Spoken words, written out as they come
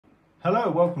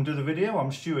Hello, welcome to the video.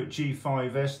 I'm Stuart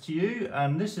G5STU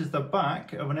and this is the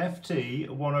back of an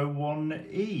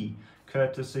FT101E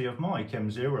courtesy of Mike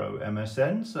M0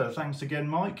 MSN. So thanks again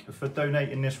Mike for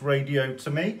donating this radio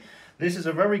to me. This is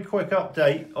a very quick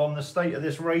update on the state of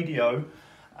this radio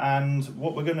and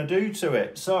what we're going to do to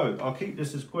it. So I'll keep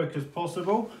this as quick as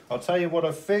possible. I'll tell you what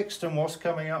I've fixed and what's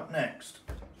coming up next.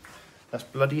 That's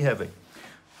bloody heavy.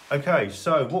 Okay,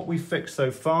 so what we fixed so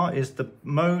far is the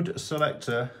mode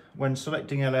selector. When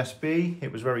selecting LSB,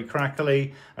 it was very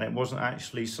crackly and it wasn't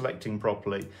actually selecting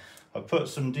properly. I put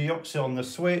some deoxy on the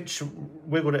switch,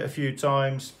 wiggled it a few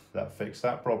times, that fixed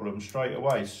that problem straight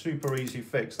away. Super easy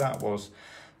fix that was.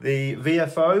 The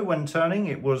VFO, when turning,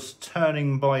 it was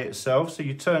turning by itself, so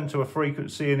you turn to a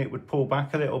frequency and it would pull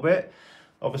back a little bit.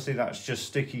 Obviously that's just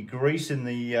sticky grease in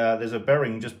the, there's a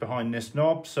bearing just behind this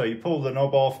knob, so you pull the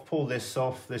knob off, pull this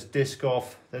off, this disc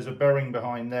off, there's a bearing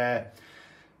behind there,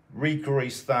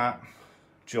 re-grease that,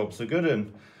 job's a good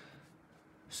one.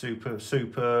 Super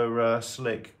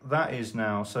slick that is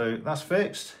now, so that's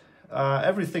fixed.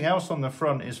 Everything else on the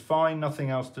front is fine,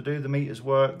 nothing else to do, the meters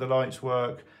work, the lights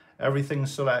work, everything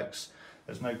selects,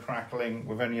 there's no crackling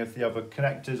with any of the other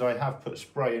connectors. I have put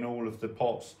spray in all of the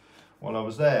pots while I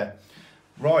was there.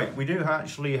 Right, we do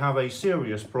actually have a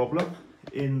serious problem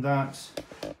in that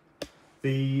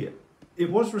it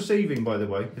was receiving, by the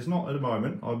way. It's not at the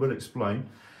moment, I will explain.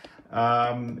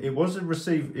 It was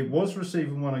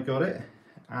receiving when I got it,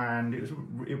 and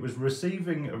it was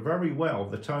receiving very well.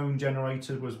 The tone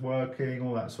generator was working,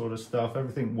 all that sort of stuff.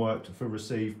 Everything worked for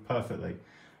receive perfectly.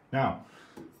 Now,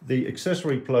 the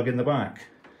accessory plug in the back.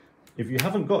 If you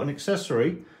haven't got an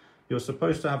accessory, you're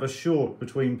supposed to have a short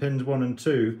between pins 1 and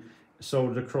 2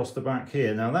 soldered across the back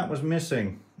here. Now that was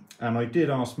missing, and I did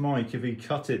ask Mike if he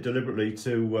cut it deliberately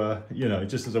to, you know,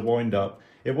 just as a wind up.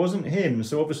 It wasn't him,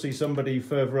 so obviously somebody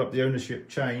further up the ownership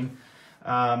chain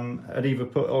had either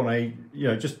put on a, you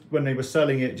know, just when they were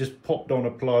selling it, just popped on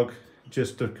a plug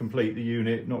just to complete the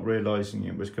unit, not realising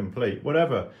it was complete.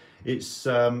 Whatever, it's,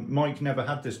 Mike never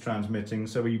had this transmitting,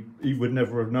 so he would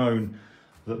never have known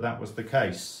that that was the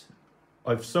case.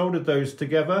 I've soldered those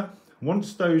together.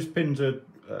 Once those pins are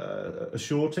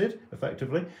shorted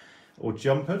effectively, or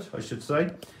jumpered I should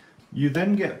say, you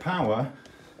then get power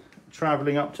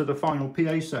travelling up to the final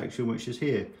PA section, which is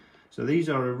here. So these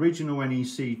are original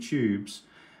NEC tubes.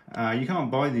 You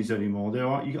can't buy these anymore.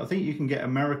 I think you can get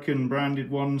American branded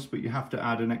ones, but you have to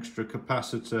add an extra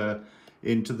capacitor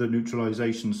into the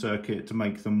neutralization circuit to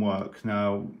make them work.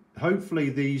 Now hopefully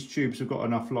these tubes have got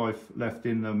enough life left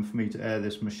in them for me to air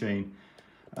this machine,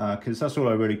 because that's all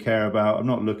I really care about. I'm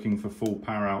not looking for full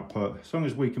power output. As long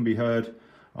as we can be heard,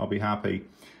 I'll be happy.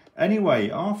 Anyway,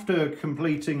 after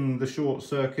completing the short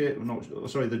circuit,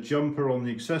 the jumper on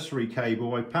the accessory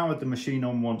cable, I powered the machine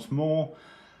on once more,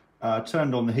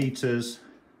 turned on the heaters.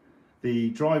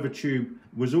 The driver tube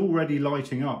was already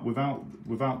lighting up without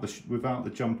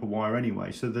the jumper wire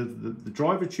anyway. So the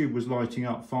driver tube was lighting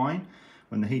up fine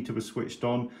when the heater was switched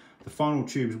on. The final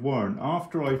tubes weren't.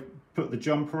 After I put the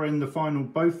jumper in,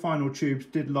 both final tubes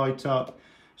did light up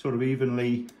sort of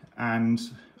evenly, and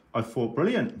I thought,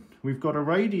 brilliant, we've got a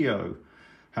radio.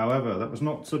 However, that was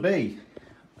not to be.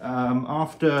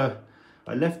 After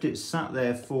I left it sat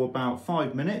there for about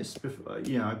 5 minutes, before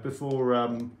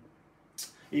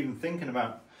even thinking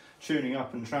about tuning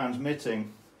up and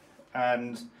transmitting,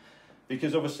 and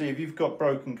because obviously if you've got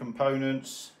broken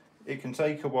components, it can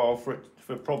take a while for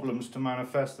problems to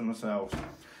manifest themselves.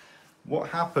 What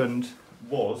happened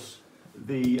was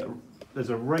there's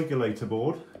a regulator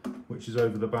board which is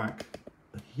over the back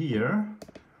here.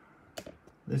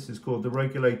 This is called the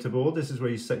regulator board. This is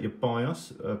where you set your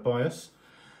bias,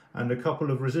 and a couple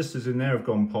of resistors in there have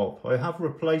gone pop. I have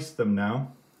replaced them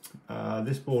now.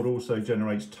 This board also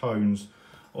generates tones.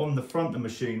 On the front of the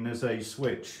machine there's a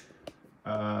switch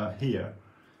here,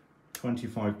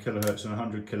 25 kilohertz and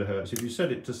 100 kilohertz. If you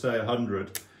set it to say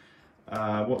 100,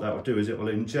 what that will do is it will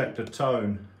inject a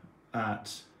tone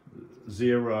at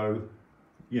 0,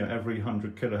 you know, every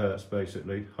 100 kilohertz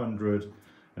basically, 100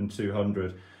 and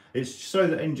 200. It's so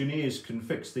that engineers can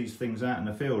fix these things out in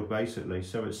the field basically,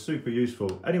 so it's super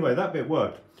useful. Anyway, that bit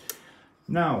worked.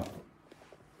 Now,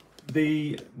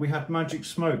 we had magic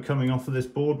smoke coming off of this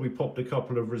board. We popped a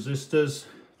couple of resistors.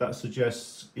 That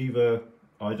suggests either,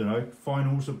 I don't know,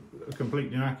 finals are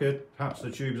completely knackered, perhaps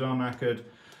the tubes are knackered,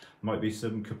 might be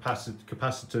some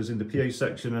capacitors in the PA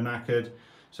section are knackered,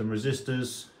 some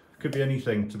resistors, could be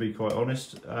anything to be quite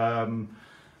honest.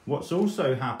 What's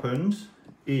also happened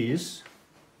is,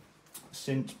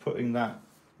 since putting that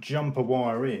jumper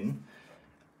wire in,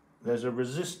 there's a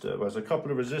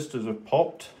couple of resistors have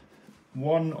popped.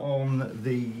 One on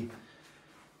the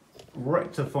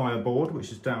rectifier board,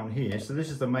 which is down here. So this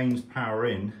is the mains power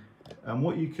in, and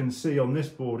what you can see on this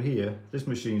board here, this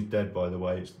machine's dead, by the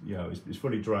way. It's, you know, it's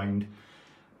fully drained.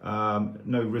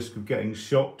 No risk of getting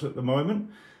shocked at the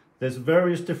moment. There's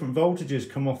various different voltages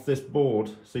come off this board,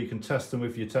 so you can test them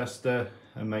with your tester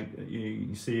and make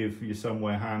you see if you're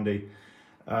somewhere handy.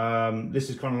 This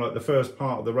is kind of like the first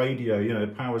part of the radio, you know,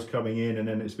 power's coming in and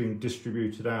then it's being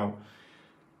distributed out.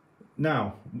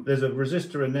 Now, there's a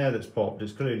resistor in there that's popped.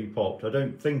 It's clearly popped. I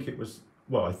don't think it was,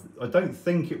 well, I don't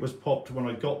think it was popped when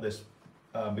I got this,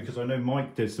 because I know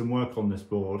Mike did some work on this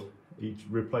board. He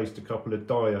replaced a couple of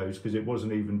diodes because it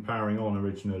wasn't even powering on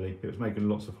originally. It was making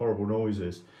lots of horrible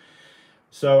noises.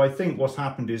 So I think what's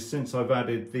happened is, since I've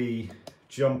added the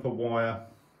jumper wire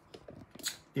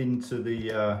into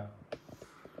the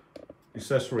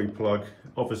accessory plug,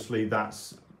 obviously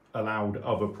that's allowed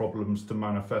other problems to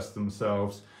manifest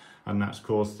themselves, and that's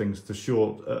caused things to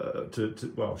short,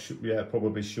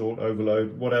 probably short,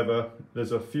 overload, whatever.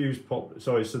 There's a fuse pop,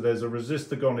 sorry, so there's a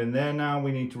resistor gone in there now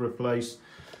we need to replace.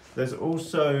 There's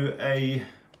also a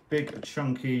big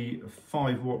chunky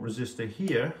 5-watt resistor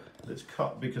here that's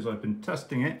cut because I've been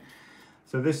testing it.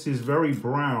 So this is very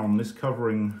brown, this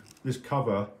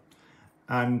cover,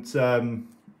 and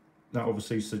that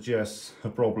obviously suggests a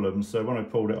problem. So when I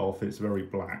pulled it off, it's very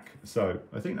black. So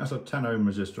I think that's a 10 ohm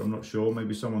resistor. I'm not sure,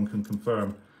 maybe someone can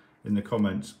confirm in the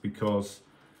comments, because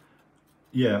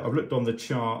yeah, I've looked on the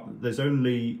chart. There's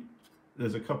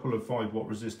a couple of 5-watt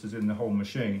resistors in the whole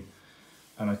machine,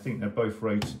 and I think they're both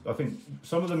rated, I think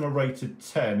some of them are rated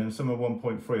 10 and some are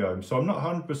 1.3 ohms. So I'm not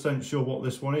 100% sure what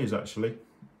this one is actually.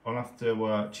 I'll have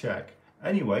to check.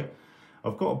 Anyway,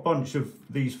 I've got a bunch of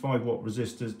these 5-watt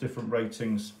resistors, different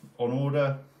ratings on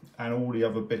order, and all the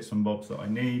other bits and bobs that I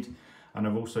need. And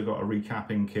I've also got a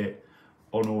recapping kit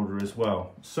on order as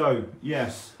well. So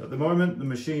yes, at the moment the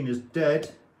machine is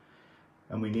dead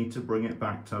and we need to bring it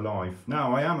back to life.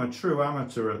 Now, I am a true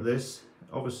amateur at this.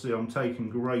 Obviously I'm taking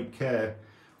great care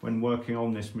when working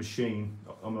on this machine.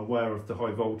 I'm aware of the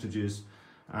high voltages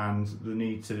and the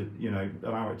need to, you know,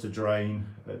 allow it to drain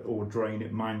or drain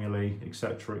it manually,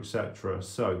 etc, etc.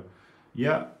 So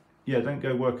yeah, don't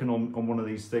go working on one of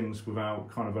these things without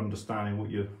kind of understanding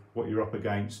what you're up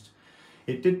against.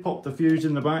 It did pop the fuse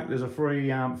in the back. There's a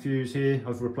 3 amp fuse here.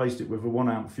 I've replaced it with a 1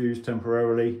 amp fuse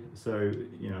temporarily, so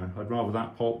you know, I'd rather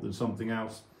that pop than something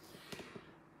else.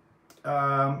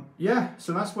 Yeah,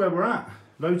 so that's where we're at.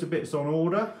 Loads of bits on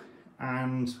order,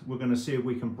 and we're going to see if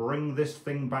we can bring this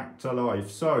thing back to life.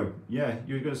 So yeah,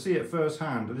 you're going to see it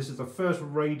firsthand. This is the first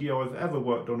radio I've ever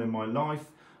worked on in my life.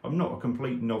 I'm not a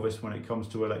complete novice when it comes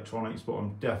to electronics, but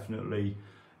I'm definitely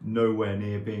nowhere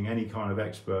near being any kind of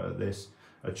expert at this.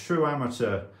 A true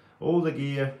amateur, all the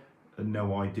gear and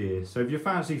no idea. So if you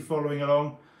fancy following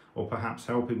along, or perhaps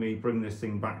helping me bring this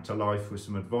thing back to life with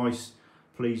some advice,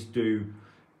 please do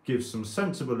give some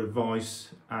sensible advice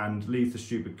and leave the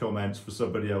stupid comments for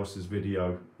somebody else's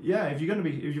video. Yeah, if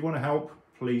you want to help,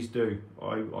 please do.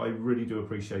 I really do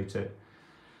appreciate it.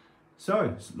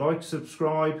 So like,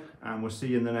 subscribe, and we'll see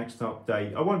you in the next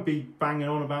update. I won't be banging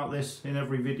on about this in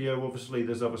every video. Obviously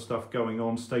there's other stuff going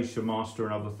on, Station Master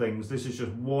and other things. This is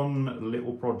just one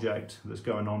little project that's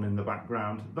going on in the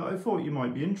background that I thought you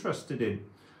might be interested in.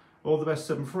 All the best,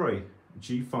 73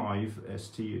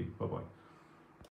 G5STU. Bye bye.